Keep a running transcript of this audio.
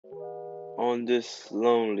On this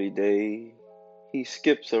lonely day, he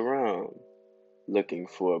skips around looking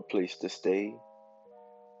for a place to stay.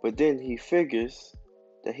 But then he figures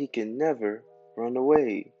that he can never run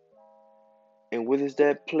away. And what is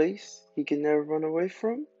that place he can never run away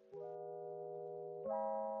from?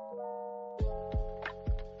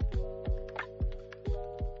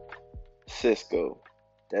 Sysco.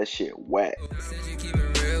 That shit whack.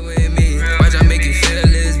 Watch I make you feel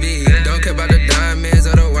this beat. Don't care about the diamonds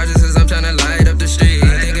or the watches, since I'm trying to light up the street.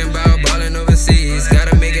 Thinking about balling overseas.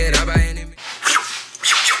 Gotta make it out by any means.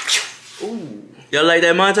 Ooh. Y'all like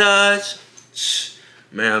that montage?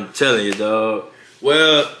 Man, I'm telling you, dog.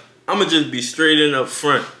 Well, I'ma just be straight in up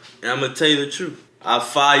front, and I'm gonna tell you the truth. I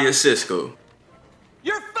fire Sysco.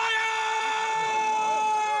 You're fired!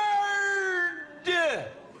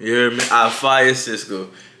 You hear me? I fire Sysco.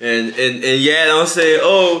 And yeah, don't say,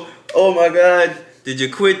 oh my God, did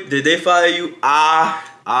you quit? Did they fire you? I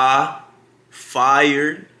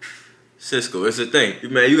fired Sysco. It's a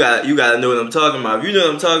thing. Man, you gotta know what I'm talking about. If you know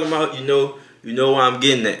what I'm talking about, you know where I'm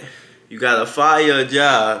getting at. You gotta fire a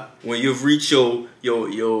job when you've reached your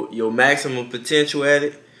maximum potential at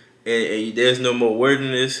it, and there's no more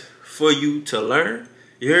worthiness for you to learn.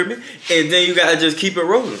 You heard me? And then you gotta just keep it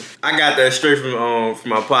rolling. I got that straight from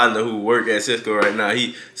my partner who work at Sysco right now.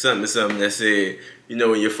 He something that said, you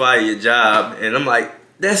know, when you fire your job, and I'm like,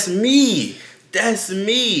 that's me. That's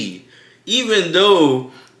me. Even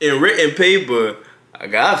though in written paper I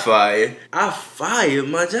got fired, I fired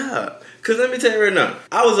my job. Cause let me tell you right now,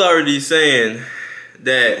 I was already saying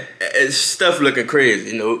that stuff looking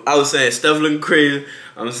crazy. You know, I was saying stuff looking crazy.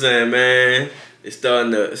 I'm saying, man, it's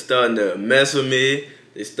starting to mess with me.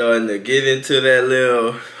 They starting to get into that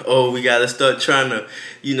little, oh, we gotta start trying to,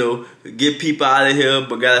 you know, get people out of here,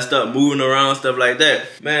 but gotta start moving around, stuff like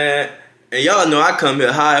that. Man, and y'all know I come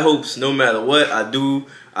here high hopes no matter what I do.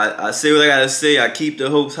 I say what I gotta say. I keep the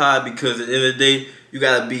hopes high because at the end of the day, you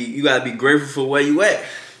gotta be grateful for where you at.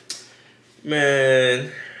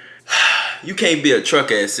 Man, you can't be a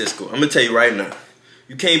trucker at Sysco. I'm gonna tell you right now.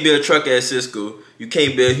 You can't be a trucker at Sysco. You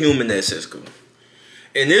can't be a human at Sysco.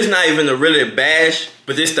 And this not even a really bash,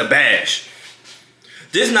 but this the bash.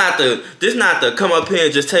 This not the come up here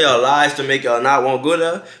and just tell y'all lies to make y'all not want to go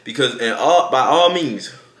there. Because by all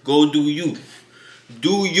means, go do you.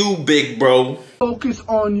 Do you, big bro. Focus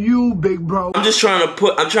on you, big bro. I'm trying to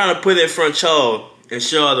put in front y'all and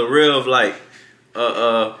show y'all the real of like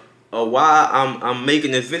why I'm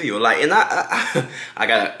making this video. Like, and I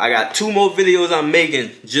got 2 more videos I'm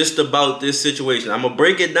making just about this situation. I'm gonna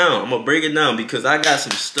break it down because I got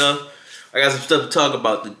some stuff to talk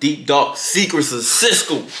about. The deep dark secrets of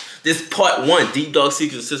Sysco. This part 1, deep dark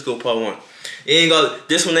secrets of Sysco part 1.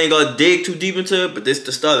 This one ain't gonna dig too deep into it, but this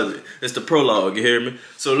the start of it. It's the prologue, you hear me?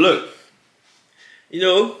 So look, you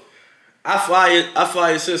know, I fired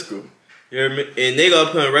Sysco. You hear me? And they gonna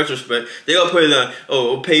put in retrospect, they gonna put it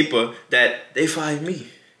on paper that they fired me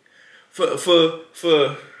for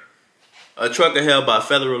a trucker held by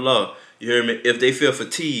federal law. You hear me? If they feel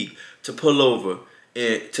fatigued to pull over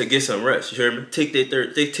and to get some rest. You hear me? Take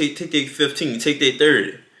their 15, take their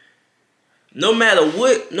 30. No matter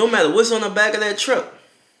what's on the back of that truck.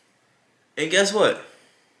 And guess what?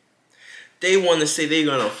 They want to say they're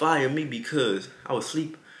gonna fire me because I was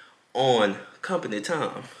asleep on company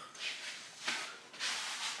time.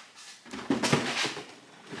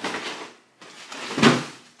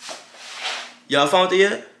 Y'all found it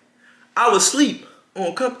yet? I was asleep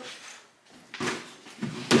on company.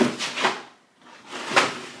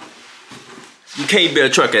 You can't be a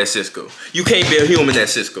trucker at Sysco. You can't be a human at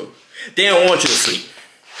Sysco. They don't want you to sleep.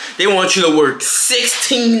 They want you to work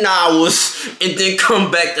 16 hours and then come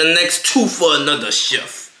back the next 2 for another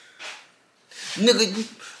shift. Nigga,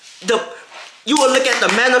 you will look at the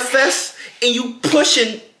manifest and you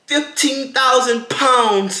pushing 15,000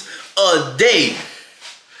 pounds a day.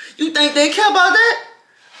 You think they care about that?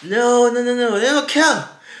 No. They don't care.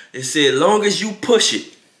 They say as long as you push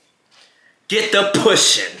it, get the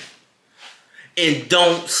pushing. And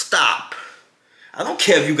don't stop. I don't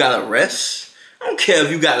care if you gotta rest. I don't care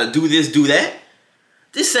if you gotta do this, do that.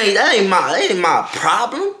 That ain't my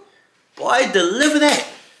problem. Boy, deliver that.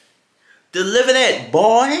 Deliver that,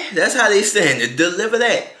 boy. That's how they saying it. Deliver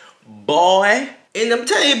that, boy. And I'm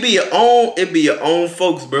telling you, it be your own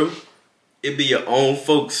folks, bro. It be your own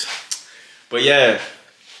folks. But yeah,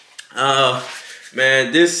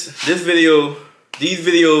 man, these videos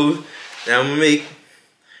that I'm gonna make,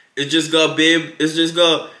 it's just gonna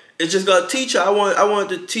teach y'all. I want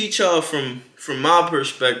to teach y'all from my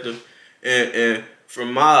perspective and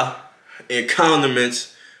from my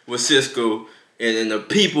encounterments with Sysco and the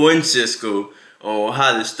people in Sysco on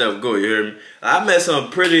how this stuff go. You hear me? I met some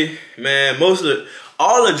pretty, man.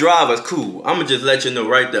 All the drivers cool. I'ma just let you know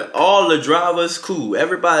right there. All the drivers cool.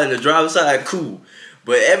 Everybody in the driver's side cool.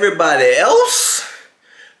 But everybody else,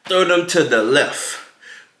 throw them to the left.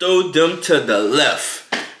 Throw them to the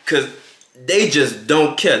left. Cause they just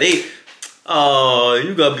don't care. Oh,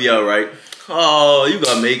 you gonna be alright. Oh, you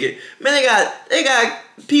gonna make it. Man, they got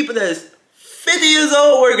people that's 50 years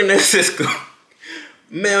old working at Sysco.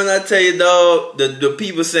 Man, when I tell you, dog, the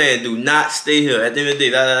people saying do not stay here. At the end of the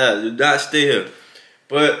day, do not stay here.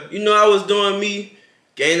 But you know, I was doing me,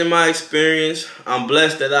 gaining my experience. I'm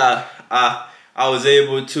blessed that I was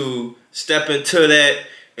able to step into that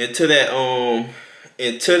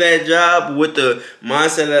job with the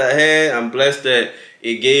mindset that I had. I'm blessed that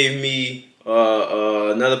it gave me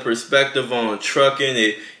another perspective on trucking.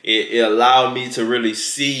 It allowed me to really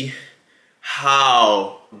see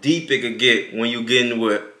how deep it could get when you get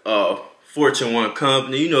into a Fortune 1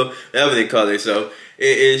 company, you know, whatever they call themselves.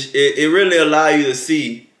 It really allow you to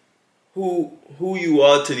see who you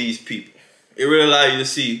are to these people. It really allow you to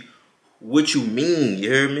see what you mean, you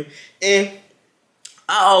hear me? And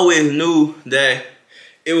I always knew that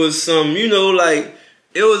it was some, you know, like,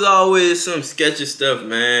 it was always some sketchy stuff,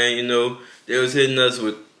 man. You know, they was hitting us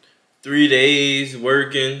with 3 days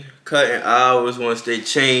working, cutting hours once they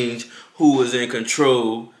changed who was in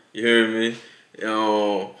control, you hear me?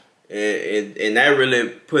 And that really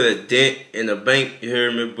put a dent in the bank, you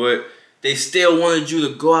hear me? But they still wanted you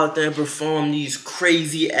to go out there and perform these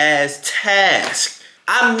crazy ass tasks.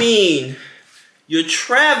 I mean, you're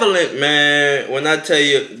traveling, man. When I tell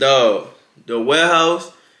you, dog, the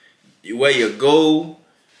warehouse, where you go,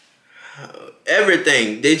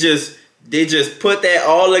 everything, they just put that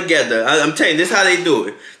all together. I'm telling you, this is how they do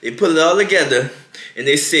it. They put it all together and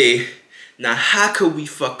they say, now how could we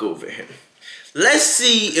fuck over him? Let's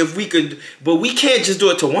see if we could, but we can't just do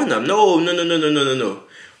it to one of them. No.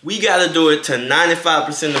 We gotta do it to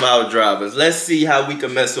 95% of our drivers. Let's see how we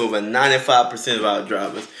can mess over 95% of our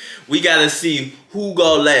drivers. We gotta see who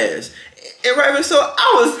go last. And right, so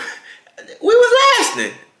we was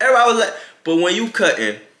lasting. Everybody was like, but when you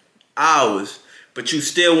cutting hours, but you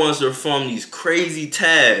still want to perform these crazy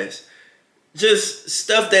tasks, just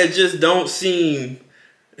stuff that just don't seem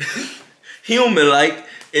human-like,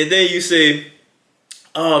 and then you say,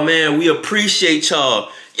 oh man, we appreciate y'all.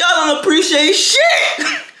 Y'all don't appreciate shit.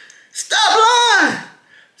 Stop lying.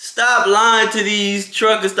 Stop lying to these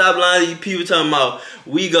truckers. Stop lying to these people talking about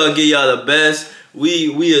we gonna give y'all the best.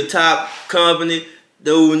 We a top company.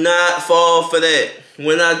 Do not fall for that.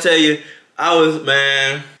 When I tell you, I was,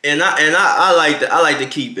 man, and I like to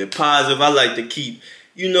keep it positive. I like to keep,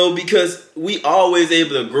 you know, because we always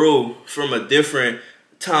able to grow from a different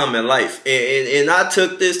time in life. And I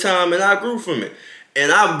took this time and I grew from it. And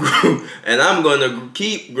I grew, and I'm gonna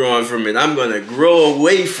keep growing from it. I'm gonna grow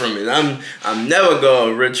away from it. I'm never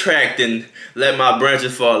gonna retract and let my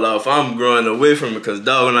branches fall off. I'm growing away from it because,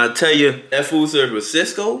 dog, when I tell you that food service was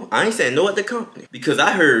Sysco, I ain't saying no other company because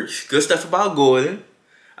I heard good stuff about Gordon.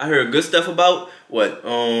 I heard good stuff about what I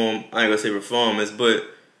ain't gonna say performance, but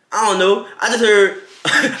I don't know. I just heard.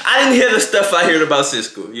 I didn't hear the stuff I heard about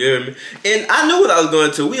Sysco. You hear me? And I knew what I was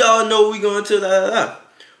going to. We all know we going to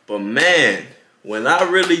But man, when I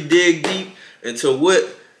really dig deep into what,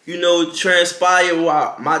 you know, transpired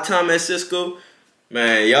while my time at Sysco,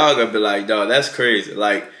 man, y'all gonna be like, dog, that's crazy.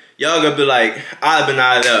 Like, y'all gonna be like, I've been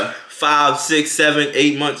out of there 5, 6, 7,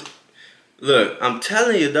 8 months. Look, I'm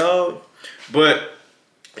telling you, dog. But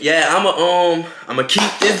yeah, I'ma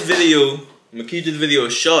keep this video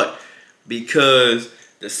short because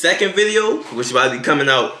the second video, which is about to be coming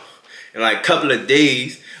out in like a couple of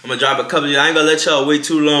days, I'm gonna drop a couple of, I ain't gonna let y'all wait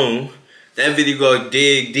too long. That video gonna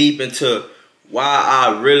dig deep into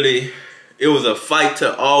why it was a fight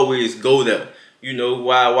to always go there. You know,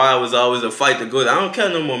 why it was always a fight to go there. I don't care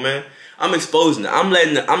no more, man. I'm exposing it. I'm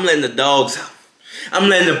letting the dogs out. I'm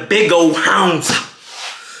letting the big old hounds out.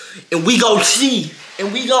 And we gonna see.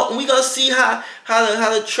 And we gonna see how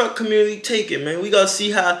the truck community take it, man. We gonna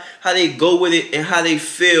see how they go with it and how they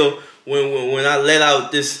feel when I let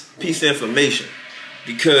out this piece of information.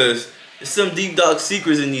 Because there's some deep dark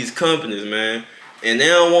secrets in these companies, man. And they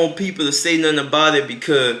don't want people to say nothing about it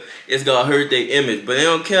because it's gonna hurt their image. But they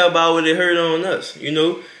don't care about what it hurt on us, you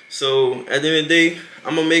know? So at the end of the day,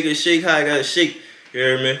 I'm gonna make it shake how I gotta shake. You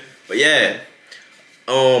hear me? But yeah,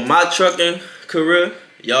 my trucking career,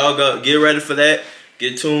 y'all gotta get ready for that.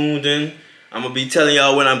 Get tuned in. I'm gonna be telling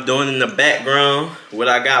y'all what I'm doing in the background, what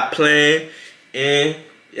I got planned. And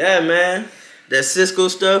yeah, man, that Sysco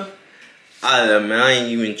stuff, I ain't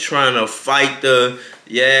even trying to fight the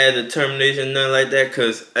termination, nothing like that.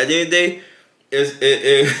 Cause at the end of the day,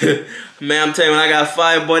 man, I'm telling you, when I got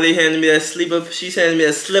fired, boy, they handed me that she's handed me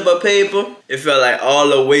that slip of paper. It felt like all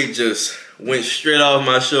the weight just went straight off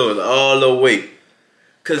my shoulder, all the weight.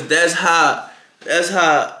 Cause that's how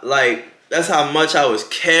much I was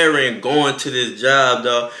carrying going to this job,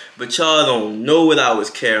 dog. But y'all don't know what I was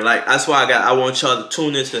carrying. Like, that's why I want y'all to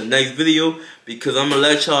tune into the next video, because I'm gonna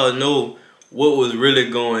let y'all know what was really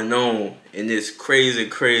going on in this crazy,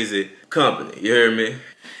 crazy company. You hear me?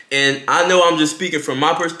 And I know I'm just speaking from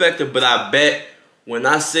my perspective, but I bet when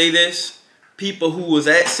I say this, people who was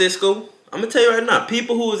at Sysco, I'm gonna tell you right now,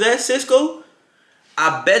 people who was at Sysco,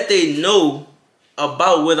 I bet they know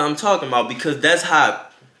about what I'm talking about, because that's how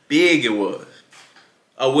big it was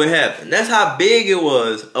of what happened. That's how big it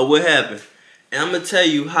was of what happened. And I'm gonna tell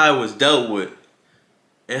you how it was dealt with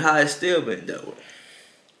and how it's still been dealt with.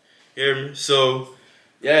 You hear me? So,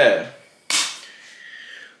 yeah.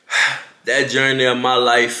 That journey of my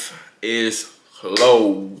life is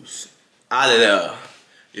closed. Out of there.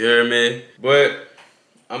 You hear me? But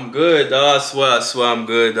I'm good, dog. I swear I'm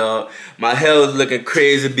good, dog. My hair was looking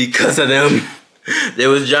crazy because of them. They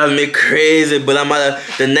was driving me crazy. But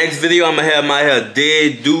the next video I'm gonna have my hair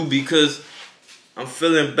dead do, because I'm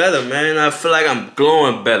feeling better, man. I feel like I'm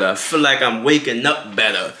glowing better. I feel like I'm waking up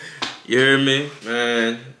better. You hear me?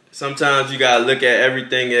 Man, sometimes you gotta look at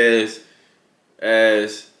everything as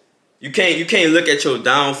you can't look at your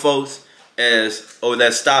downfalls as, oh,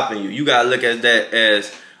 that's stopping you. You gotta look at that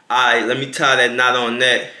as, alright, let me tie that knot on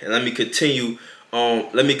that, and let me continue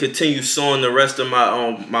sewing the rest of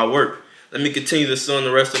my my work. Let me continue to sew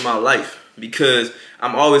the rest of my life, because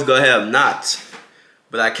I'm always gonna have knots.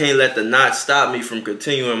 But I can't let the knots stop me from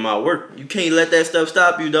continuing my work. You can't let that stuff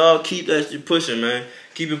stop you, dog. Keep that shit pushing, man.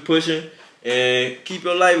 Keep it pushing and keep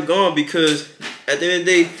your life going, because at the end of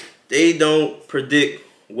the day, they don't predict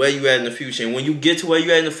where you at in the future. And when you get to where you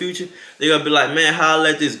at in the future, they gonna be like, man, how I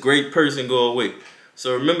let this great person go away?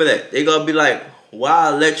 So remember that. They gonna be like, why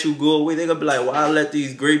I let you go away? They gonna be like, why I let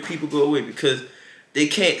these great people go away? Because they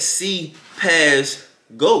can't see past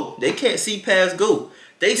go. They can't see past go.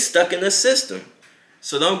 They stuck in the system.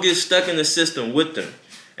 So don't get stuck in the system with them.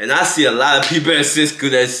 And I see a lot of people at Sysco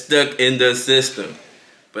that's stuck in the system.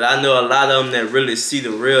 But I know a lot of them that really see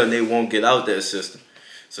the real and they won't get out that system.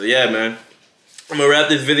 So yeah, man. I'm gonna wrap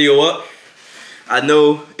this video up. I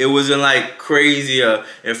know it wasn't like crazy or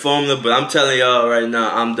informative, but I'm telling y'all right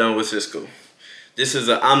now, I'm done with Sysco. This is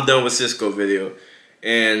a I'm done with Sysco video.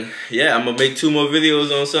 And yeah, I'm gonna make 2 more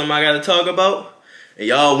videos on something I gotta talk about. And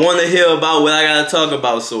y'all wanna hear about what I gotta talk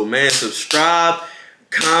about. So man, subscribe,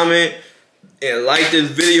 comment, and like this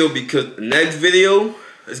video, because the next video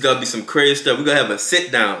is gonna be some crazy stuff. We're gonna have a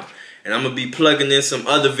sit down. And I'm gonna be plugging in some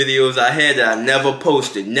other videos I had that I never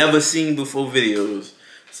posted, never seen before videos.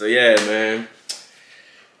 So yeah, man.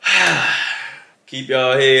 Keep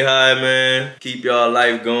y'all head high, man. Keep y'all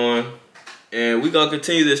life going. And we gonna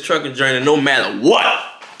continue this trucking journey no matter what.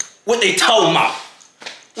 What they talking about?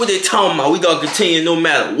 What they talking about? We gonna continue no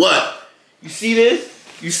matter what. You see this?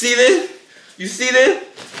 You see this? You see this?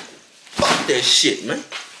 Fuck that shit, man.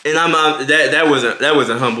 And that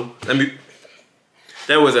wasn't humble.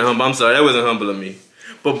 That wasn't humble. I'm sorry. That wasn't humble of me.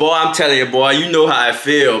 But boy, I'm telling you, boy, you know how I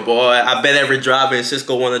feel, boy. I bet every driver in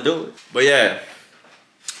Sysco want to do it. But yeah,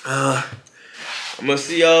 I'm gonna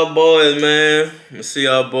see y'all boys, man. I'm gonna see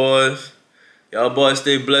y'all boys. Y'all boys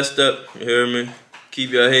stay blessed up. You hear me?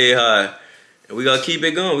 Keep your head high, and we gotta keep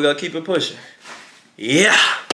it going. We gotta keep it pushing. Yeah.